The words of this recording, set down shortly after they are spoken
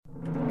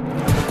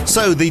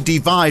So the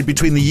divide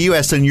between the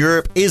US and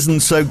Europe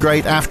isn't so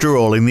great after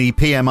all. In the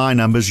PMI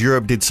numbers,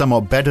 Europe did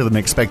somewhat better than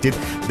expected.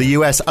 The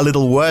US a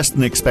little worse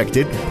than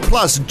expected.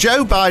 Plus,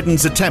 Joe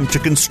Biden's attempt to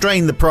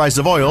constrain the price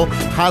of oil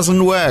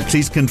hasn't worked.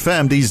 He's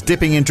confirmed he's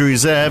dipping into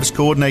reserves,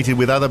 coordinated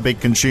with other big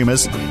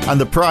consumers, and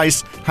the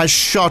price has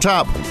shot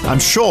up. I'm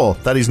sure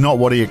that is not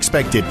what he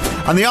expected.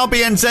 And the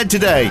RBNZ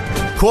today,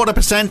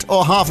 0.25%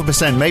 or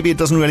 0.5%. Maybe it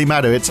doesn't really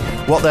matter. It's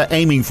what they're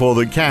aiming for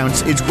that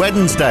counts. It's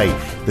Wednesday,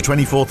 the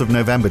 24th of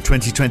November,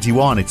 2021.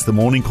 It's the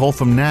morning call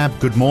from NAB.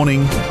 Good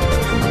morning.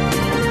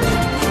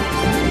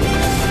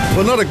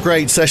 Well, not a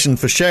great session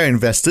for share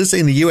investors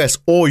in the US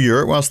or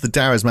Europe. Whilst the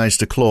Dow has managed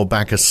to claw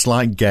back a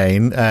slight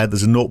gain,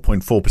 there's a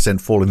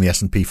 0.4% fall in the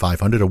S&P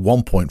 500, a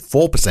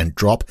 1.4%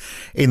 drop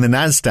in the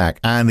Nasdaq,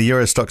 and the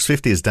Euro Stoxx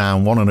 50 is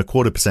down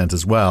 1.25%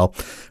 as well.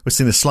 We've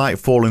seen a slight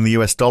fall in the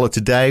US dollar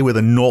today with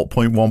a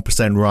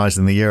 0.1% rise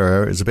in the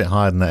euro. It's a bit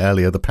higher than that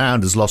earlier. The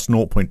pound has lost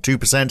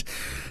 0.2%.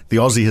 The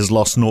Aussie has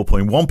lost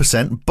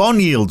 0.1%.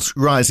 Bond yields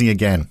rising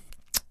again.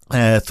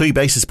 3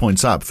 basis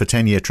points up for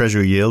 10-year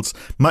Treasury yields,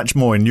 much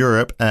more in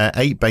Europe,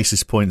 8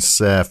 basis points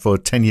for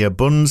 10-year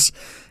bunds.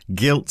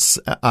 Gilts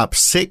up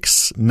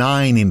 6,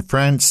 9 in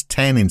France,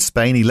 10 in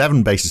Spain,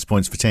 11 basis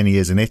points for 10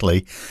 years in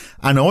Italy.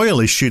 And oil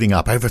is shooting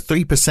up, over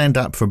 3%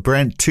 up for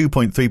Brent,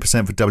 2.3%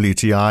 for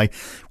WTI,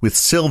 with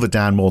silver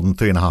down more than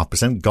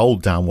 3.5%,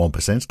 gold down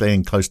 1%,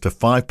 staying close to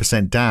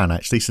 5% down,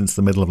 actually, since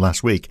the middle of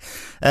last week.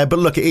 But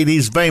look, it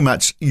is very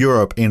much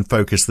Europe in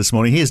focus this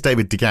morning. Here's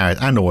David de Garrett,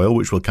 and oil,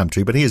 which we'll come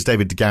to, but here's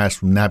David de Garrett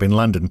from NAB in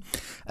London.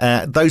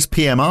 Those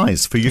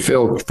PMIs for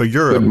Europe.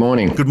 Good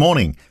morning. Good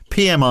morning.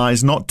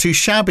 PMIs not too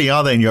shabby,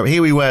 are they, in Europe?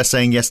 Here we were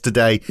saying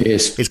yesterday,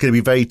 yes, it's going to be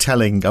very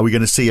telling. Are we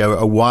going to see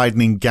a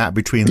widening gap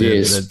between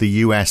the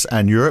US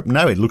and Europe?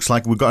 No, it looks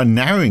like we've got a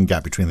narrowing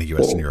gap between the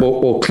US and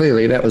Europe. Well,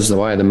 clearly that was the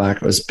way the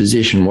market was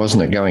positioned,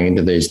 wasn't it, going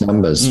into these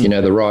numbers? You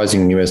know, the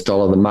rising US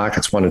dollar, the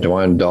markets wanted to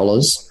own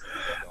dollars.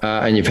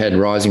 And you've had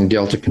rising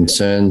Delta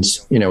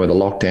concerns, you know, with a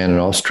lockdown in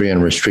Austria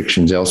and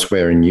restrictions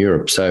elsewhere in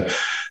Europe. So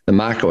the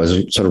market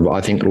was sort of,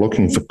 I think,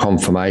 looking for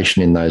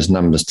confirmation in those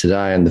numbers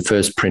today. And the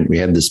first print we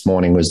had this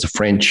morning was the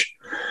French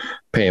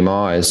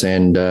PMIs,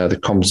 and the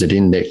composite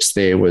index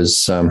there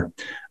was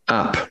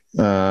up,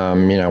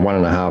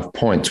 1.5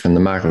 points when the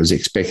market was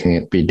expecting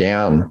it to be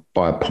down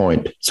by a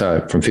point.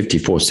 So from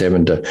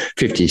 54.7 to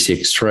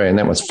 56.3, and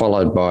that was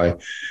followed by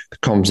the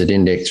composite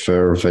index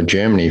for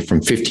Germany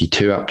from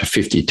 52 up to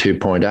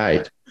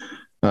 52.8.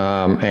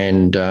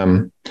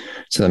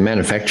 So the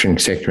manufacturing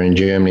sector in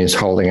Germany is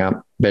holding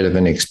up better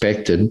than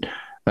expected,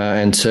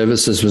 and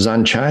services was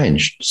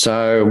unchanged.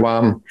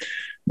 So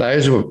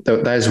those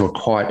were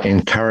quite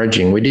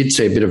encouraging. We did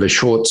see a bit of a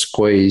short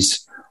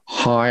squeeze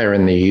higher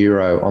in the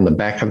euro on the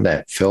back of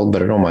that, Phil,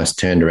 but it almost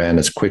turned around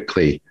as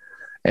quickly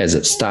as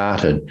it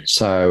started.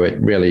 So it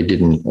really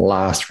didn't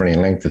last for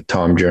any length of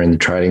time during the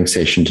trading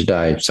session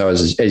today. So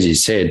as you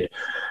said,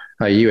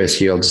 US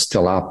yields are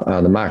still up.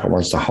 The market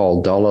wants to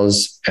hold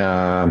dollars.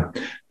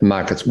 The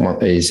market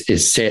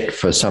is set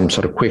for some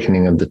sort of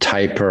quickening of the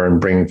taper and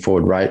bringing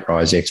forward rate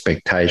rise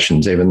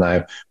expectations, even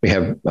though we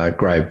have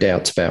grave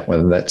doubts about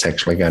whether that's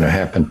actually going to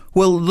happen.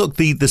 Well, look,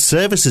 the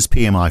services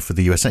PMI for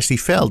the US actually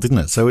fell, didn't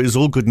it? So it was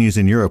all good news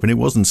in Europe, and it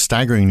wasn't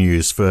staggering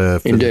news for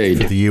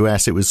the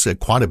US. It was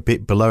quite a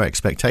bit below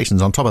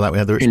expectations. On top of that, we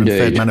had the Richmond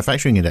Fed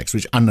Manufacturing Index,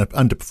 which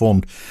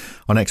underperformed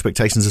on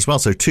expectations as well.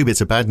 So 2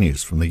 bits of bad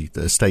news from the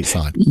state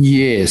side.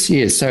 Yes.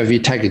 So if you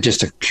take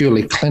just a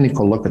purely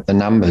clinical look at the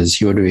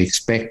numbers, you would have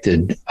expected,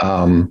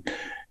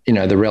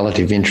 the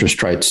relative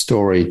interest rate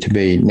story to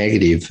be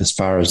negative as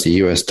far as the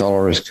US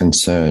dollar is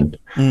concerned.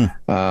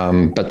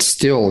 But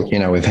still,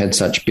 we've had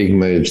such big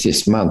moves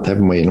this month,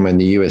 haven't we? And when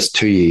the US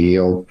 2-year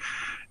yield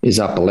is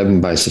up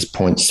 11 basis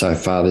points so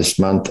far this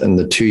month, and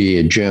the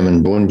 2-year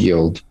German Bund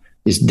yield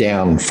is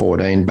down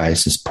 14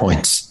 basis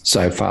points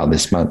so far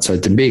this month. So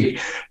it's a big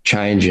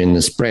change in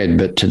the spread,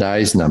 but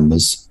today's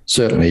numbers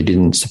certainly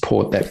didn't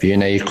support that view.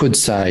 Now, you could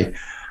say,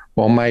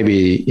 well,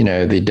 maybe,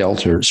 the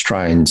Delta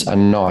strains are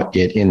not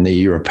yet in the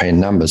European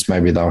numbers.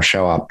 Maybe they'll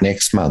show up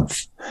next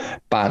month.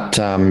 But,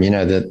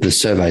 the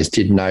surveys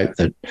did note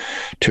that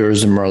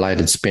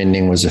tourism-related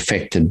spending was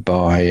affected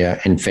by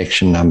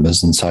infection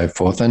numbers and so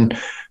forth. And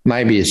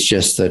maybe it's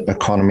just that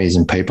economies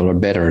and people are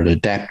better at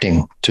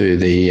adapting to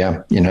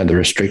the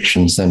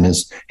restrictions than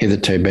has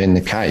hitherto been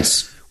the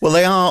case. Well,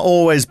 they are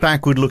always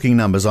backward-looking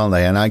numbers, aren't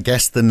they? And I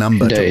guess the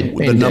number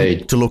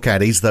to look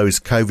at is those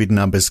COVID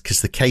numbers,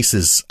 because the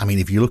cases,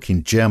 if you look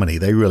in Germany,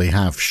 they really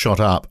have shot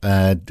up.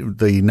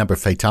 The number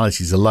of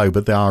fatalities are low,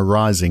 but they are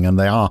rising, and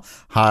they are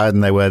higher than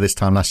they were this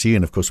time last year.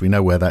 And, of course, we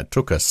know where that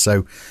took us.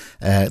 So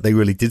they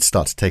really did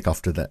start to take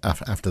off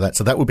after that.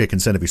 So that would be a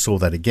concern if we saw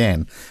that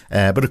again.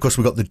 But, of course,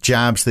 we've got the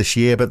jabs this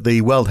year. But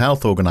the World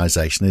Health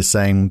Organization is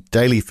saying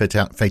daily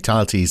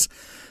fatalities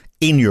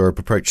in Europe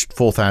approached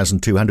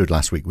 4,200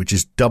 last week, which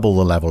is double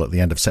the level at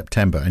the end of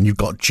September. And you've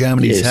got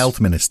Germany's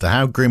health minister,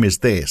 how grim is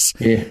this,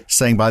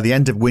 saying by the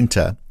end of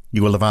winter,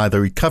 you will have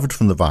either recovered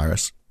from the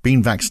virus,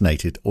 been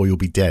vaccinated, or you'll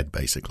be dead,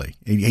 basically.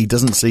 He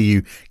doesn't see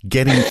you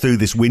getting through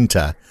this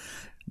winter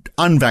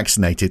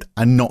unvaccinated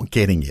and not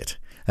getting it.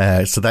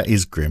 So that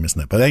is grim,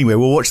 isn't it? But anyway,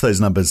 we'll watch those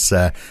numbers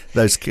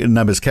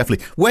carefully.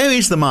 Where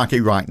is the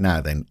market right now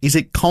then? Is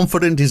it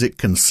confident? Is it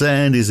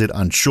concerned? Is it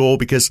unsure?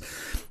 Because,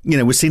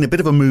 we're seeing a bit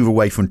of a move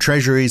away from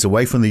treasuries,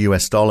 away from the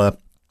US dollar.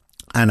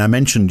 And I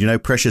mentioned,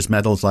 precious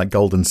metals like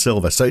gold and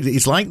silver. So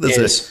it's like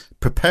there's a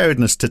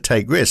preparedness to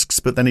take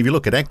risks. But then if you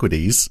look at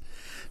equities,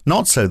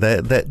 not so.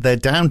 They're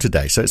down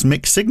today. So it's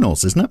mixed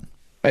signals, isn't it?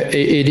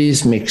 It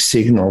is mixed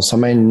signals. I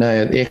mean,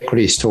 the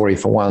equity story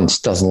for once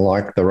doesn't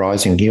like the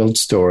rising yield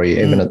story,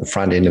 even at the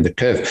front end of the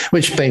curve,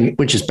 which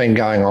has been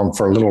going on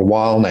for a little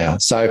while now.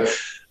 So,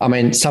 I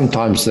mean,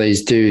 sometimes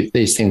these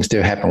things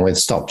do happen with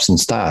stops and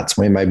starts.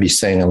 We may be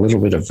seeing a little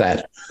bit of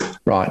that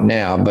right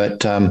now,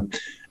 but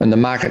and the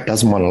market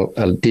doesn't want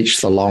to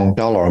ditch the long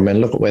dollar. I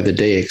mean, look at where the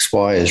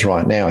DXY is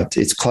right now.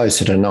 It's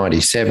closer to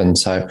 97.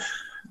 So,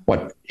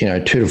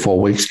 2 to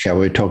 4 weeks ago,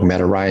 we were talking about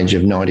a range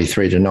of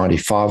 93 to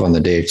 95 on the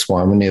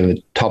DXY. We're near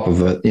the top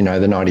of it, the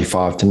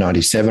 95 to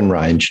 97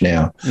 range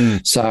now.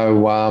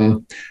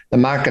 So the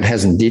market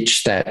hasn't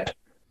ditched that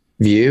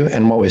view.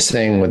 And what we're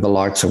seeing with the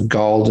likes of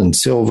gold and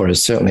silver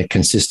is certainly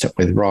consistent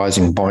with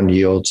rising bond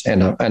yields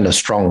and a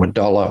stronger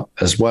dollar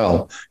as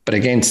well. But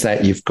against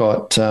that, you've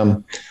got,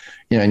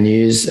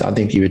 news. I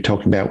think you were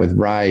talking about with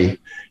Ray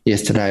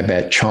yesterday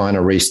about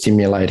China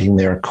re-stimulating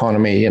their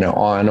economy,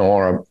 iron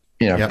ore,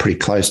 pretty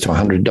close to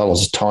 $100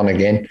 a tonne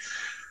again.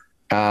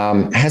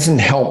 Hasn't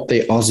helped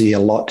the Aussie a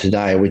lot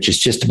today, which is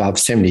just above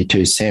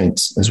 72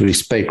 cents as we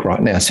speak right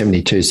now,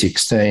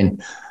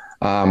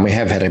 72.16. We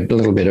have had a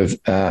little bit of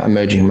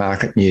emerging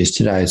market news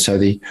today. So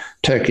the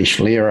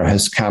Turkish lira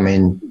has come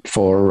in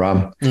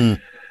for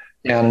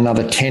down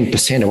another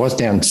 10%. It was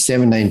down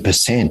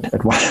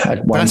 17%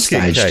 at one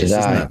stage today.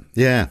 Isn't it?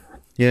 Yeah.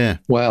 Yeah.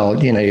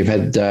 Well, you've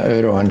had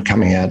Erdogan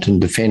coming out and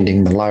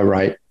defending the low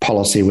rate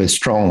policy with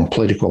strong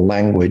political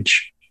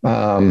language.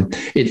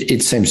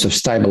 It seems to have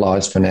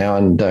stabilised for now,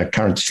 and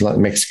currencies like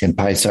the Mexican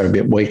peso are a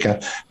bit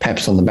weaker,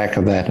 perhaps on the back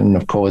of that. And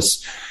of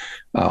course,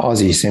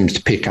 Aussie seems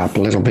to pick up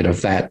a little bit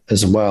of that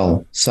as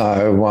well.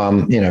 So,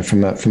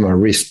 from a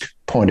risk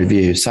point of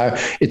view, so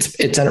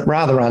it's a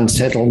rather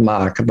unsettled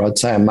market, but I'd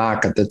say a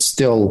market that's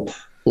still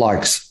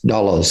likes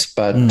dollars,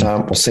 but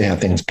we'll see how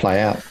things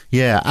play out.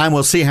 Yeah, and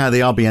we'll see how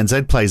the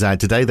RBNZ plays out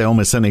today. They're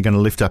almost certainly going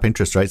to lift up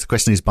interest rates. The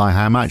question is by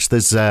how much.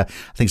 There's, I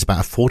think it's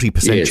about a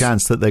 40%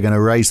 chance that they're going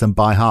to raise them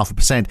by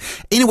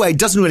 0.5%. In a way, it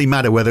doesn't really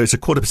matter whether it's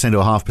 0.25%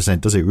 or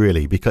 0.5%, does it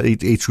really? Because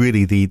it's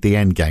really the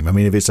end game. I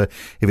mean, if it's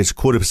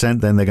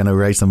 0.25%, then they're going to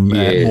raise them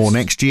more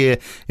next year.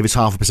 If it's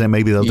 0.5%,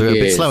 maybe they'll do it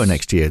a bit slower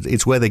next year.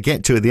 It's where they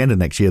get to at the end of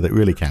next year that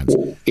really counts.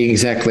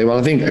 Exactly. Well,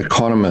 I think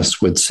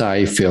economists would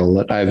say, Phil,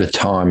 that over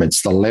time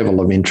it's the level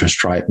of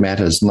interest rate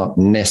matters, not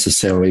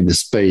necessarily the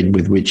speed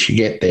with which you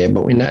get there.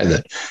 But we know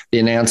that the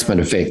announcement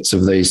effects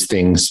of these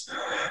things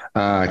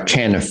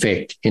can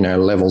affect,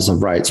 levels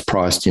of rates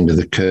priced into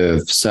the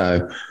curve.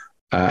 So,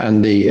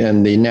 and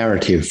the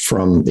narrative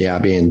from the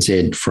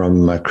RBNZ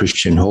from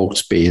Christian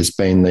Hawkesby has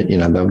been that,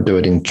 they'll do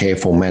it in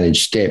careful,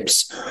 managed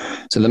steps.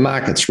 So the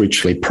market's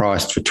richly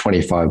priced for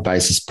 25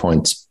 basis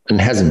points and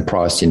hasn't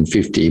priced in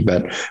 50,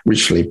 but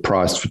richly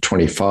priced for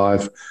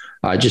 25.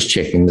 Just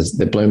checking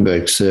the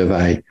Bloomberg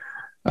survey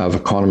of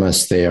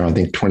economists there, I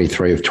think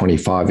 23 of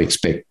 25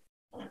 expect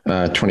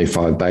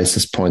 25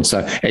 basis points. So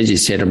as you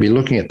said, I'll be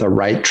looking at the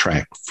rate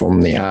track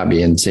from the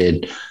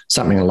RBNZ.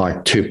 Something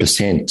like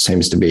 2%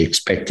 seems to be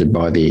expected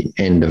by the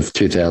end of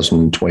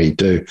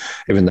 2022,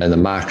 even though the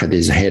market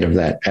is ahead of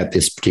that at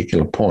this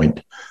particular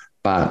point.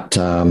 But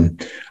I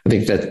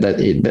think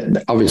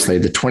that obviously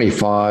the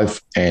 25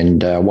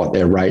 and what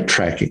their rate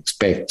track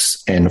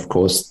expects, and of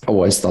course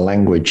always the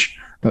language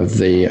of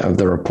the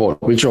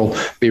report, which will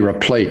be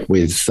replete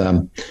with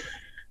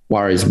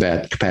worries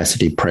about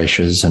capacity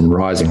pressures and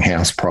rising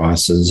house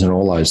prices and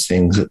all those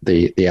things that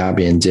the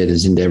RBNZ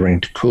is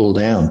endeavouring to cool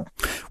down.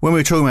 When we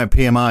were talking about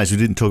PMIs, we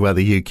didn't talk about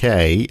the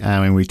UK.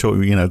 I mean, we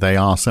talked, they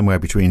are somewhere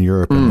between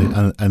Europe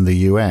and the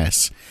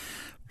US.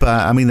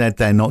 But I mean,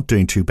 they're not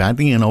doing too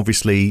badly, and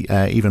obviously,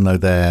 even though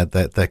their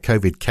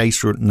COVID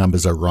case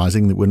numbers are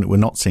rising, we're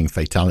not seeing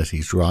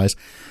fatalities rise.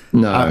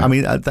 No, I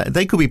mean,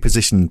 they could be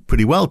positioned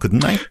pretty well, couldn't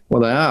they?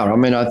 Well, they are. I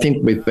mean, I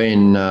think we've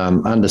been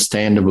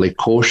understandably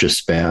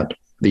cautious about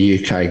the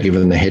UK,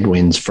 given the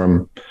headwinds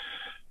from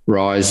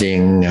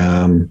rising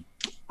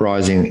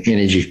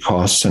energy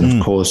costs, and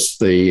of course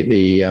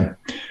the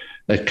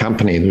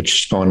company which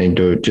has gone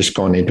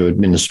into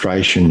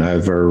administration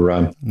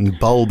over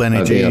Bulb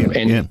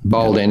Energy.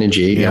 Bulb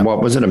Energy. Yeah.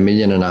 What was it?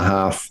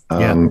 1.5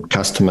 million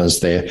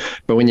customers there.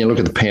 But when you look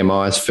at the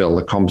PMIs, Phil,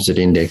 the composite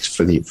index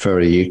for the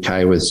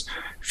UK was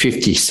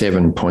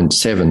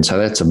 57.7. So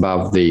that's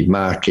above the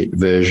market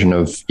version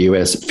of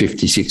US at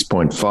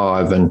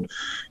 56.5 and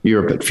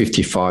Europe at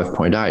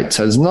 55.8.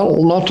 So there's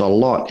not a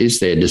lot, is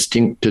there,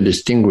 to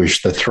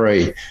distinguish the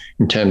three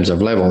in terms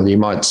of level. You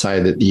might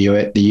say that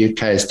the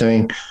UK is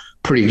doing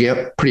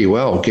pretty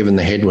well given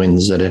the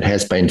headwinds that it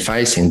has been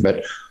facing,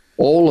 but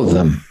all of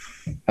them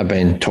have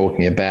been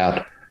talking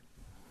about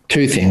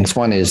two things.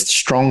 One is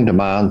strong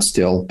demand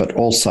still, but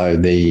also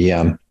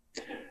the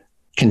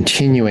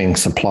continuing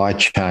supply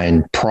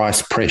chain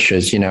price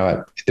pressures.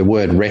 The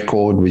word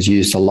record was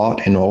used a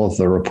lot in all of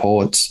the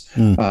reports,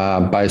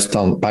 based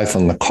on both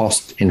on the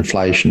cost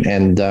inflation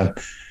and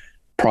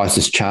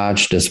prices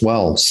charged as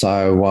well.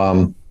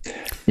 So,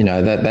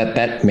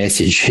 that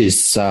message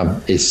is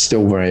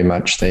still very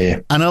much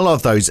there. And a lot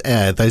of those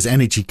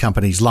energy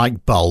companies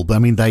like Bulb, I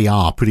mean, they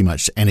are pretty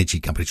much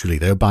energy companies, really.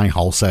 They were buying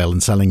wholesale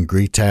and selling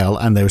retail,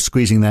 and they were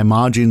squeezing their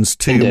margins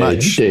too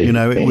much.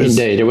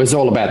 Indeed. It was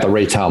all about the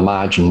retail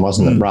margin,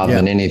 wasn't it, rather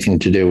than anything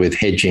to do with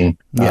hedging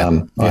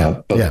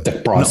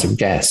the price of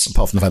gas.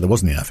 Apart from the fact there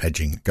wasn't enough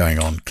hedging going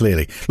on,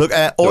 clearly. Look,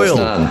 oil,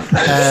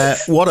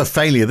 what a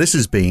failure this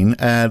has been.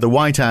 The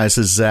White House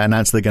has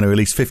announced they're going to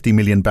release 50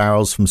 million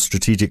barrels from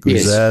strategic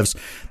reserves.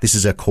 This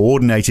is a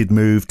coordinated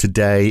move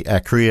today.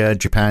 Korea,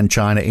 Japan,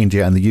 China,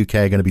 India, and the UK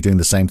are going to be doing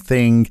the same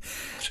thing.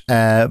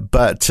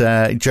 But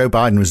Joe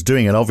Biden was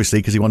doing it, obviously,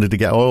 because he wanted to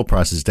get oil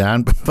prices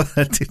down.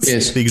 But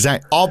it's the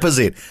exact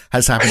opposite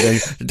has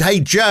happened. Hey,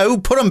 Joe,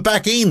 put them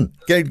back in.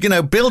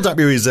 Build up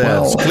your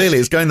reserves. Well, clearly,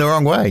 it's going the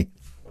wrong way.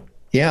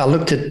 Yeah, I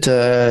looked at,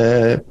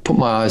 put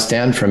my eyes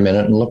down for a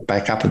minute and looked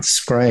back up at the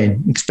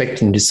screen,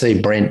 expecting to see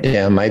Brent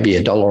down maybe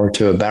 $1 or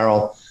 $2 a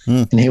barrel.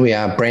 And here we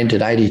are, Brent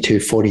at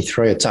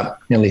 82.43. It's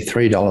up nearly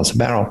 $3 a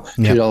barrel,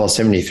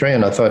 $2.73.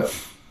 And I thought,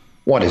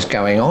 what is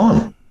going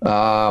on?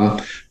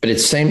 But it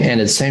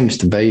seems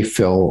to be,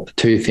 Phil,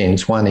 two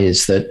things. One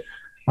is that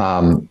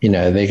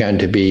they're going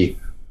to be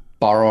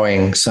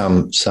borrowing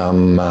some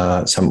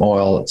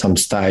oil at some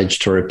stage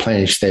to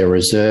replenish their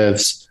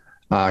reserves.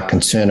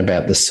 Concern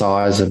about the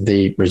size of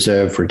the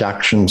reserve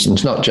reductions, and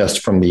it's not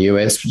just from the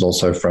US, but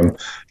also from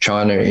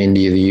China,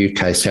 India, the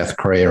UK, South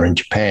Korea, and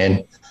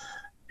Japan.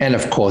 And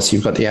of course,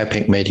 you've got the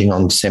OPEC meeting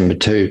on December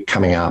 2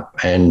 coming up,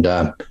 and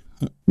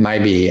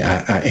maybe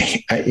a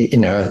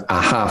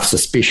half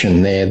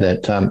suspicion there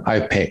that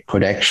OPEC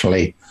could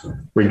actually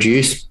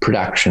reduce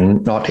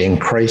production, not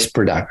increase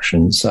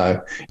production.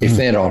 So if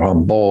they're not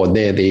on board,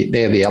 they're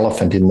the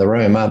elephant in the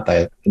room, aren't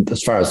they?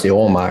 As far as the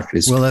oil market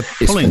is concerned. Well,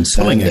 they're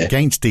pulling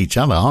against each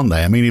other, aren't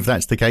they? I mean, if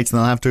that's the case, then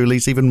they'll have to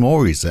release even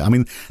more reserve. I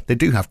mean, they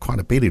do have quite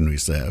a bit in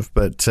reserve,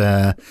 but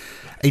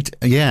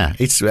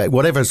it's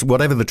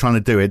whatever they're trying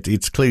to do,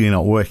 it's clearly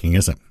not working,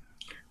 is it?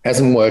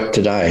 Hasn't worked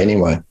today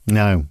anyway.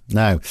 No.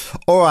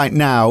 All right,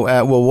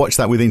 now we'll watch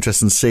that with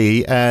interest and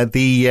see.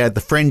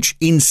 The French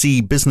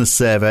INSEE business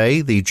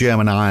survey, the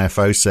German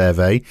IFO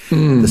survey,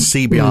 the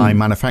CBI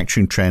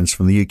manufacturing trends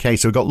from the UK.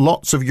 So we've got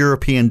lots of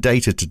European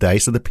data today.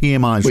 So the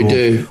PMIs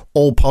are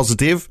all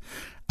positive.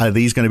 Are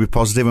these going to be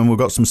positive? And we've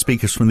got some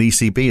speakers from the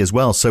ECB as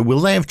well. So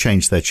will they have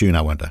changed their tune,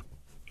 I wonder?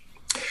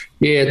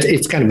 Yeah,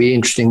 it's going to be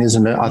interesting,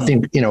 isn't it? I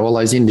think, all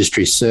those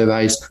industry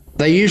surveys,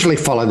 they usually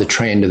follow the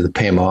trend of the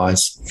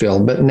PMIs,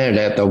 Phil, but no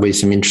doubt there'll be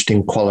some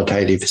interesting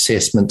qualitative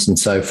assessments and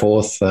so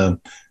forth,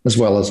 as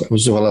well as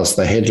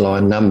the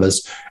headline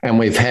numbers. And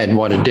we've had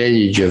what a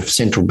deluge of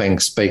central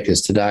bank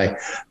speakers today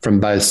from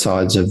both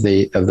sides of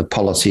the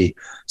policy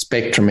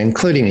spectrum,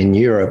 including in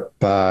Europe,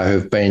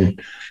 who've been,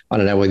 I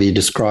don't know whether you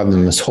describe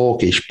them as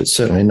hawkish, but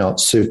certainly not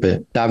super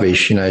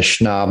dovish,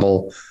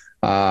 Schnabel,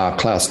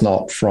 Klaus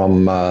Knott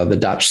from the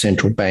Dutch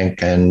Central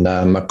Bank, and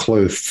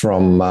McClue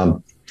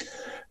from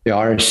the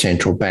Irish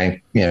Central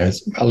Bank, a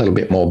little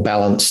bit more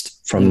balanced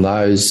from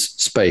those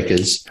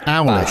speakers.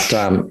 Owlish.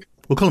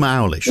 We'll call them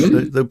owlish,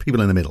 the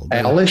people in the middle.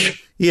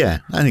 Owlish? Yeah,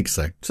 I think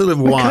so. Sort of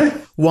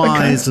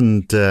wise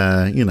and,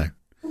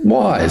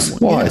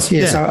 Wise,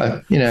 yes.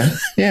 Yeah.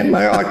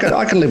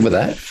 I can live with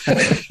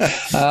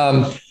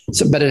that.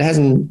 But it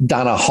hasn't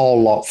done a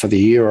whole lot for the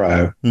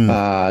euro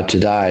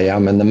today. I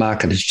mean, the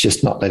market is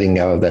just not letting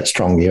go of that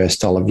strong US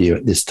dollar view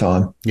at this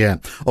time. Yeah.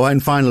 Oh,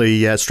 and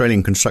finally,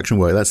 Australian construction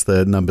work. That's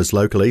the numbers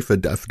locally for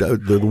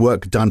the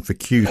work done for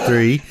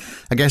Q3.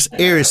 I guess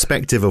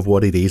irrespective of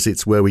what it is,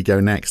 it's where we go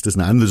next,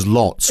 isn't it? And there's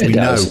lots. It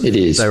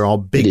is. There are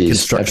big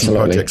construction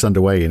projects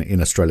underway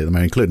in Australia at the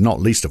moment, including not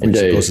least of which,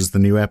 of course, is the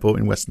new airport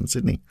in Western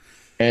Sydney.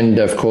 And,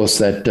 of course,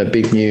 that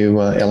big new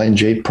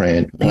LNG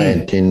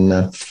plant in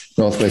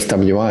northwest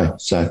WA.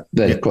 So,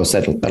 of course,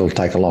 that'll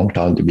take a long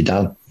time to be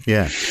done.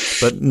 Yeah,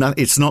 but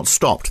it's not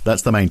stopped.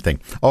 That's the main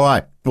thing. All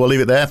right, we'll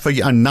leave it there for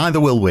you, and neither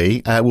will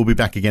we. We'll be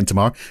back again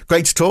tomorrow.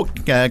 Great to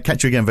talk.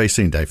 Catch you again very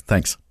soon, Dave.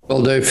 Thanks.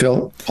 Will do,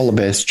 Phil. All the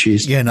best.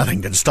 Cheers. Yeah,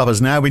 nothing can stop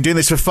us now. We've been doing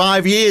this for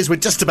 5 years. We're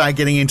just about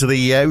getting into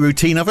the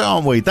routine of it,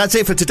 aren't we? That's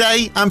it for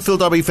today. I'm Phil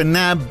Dobbie for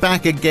now.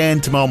 Back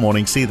again tomorrow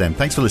morning. See you then.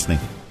 Thanks for listening.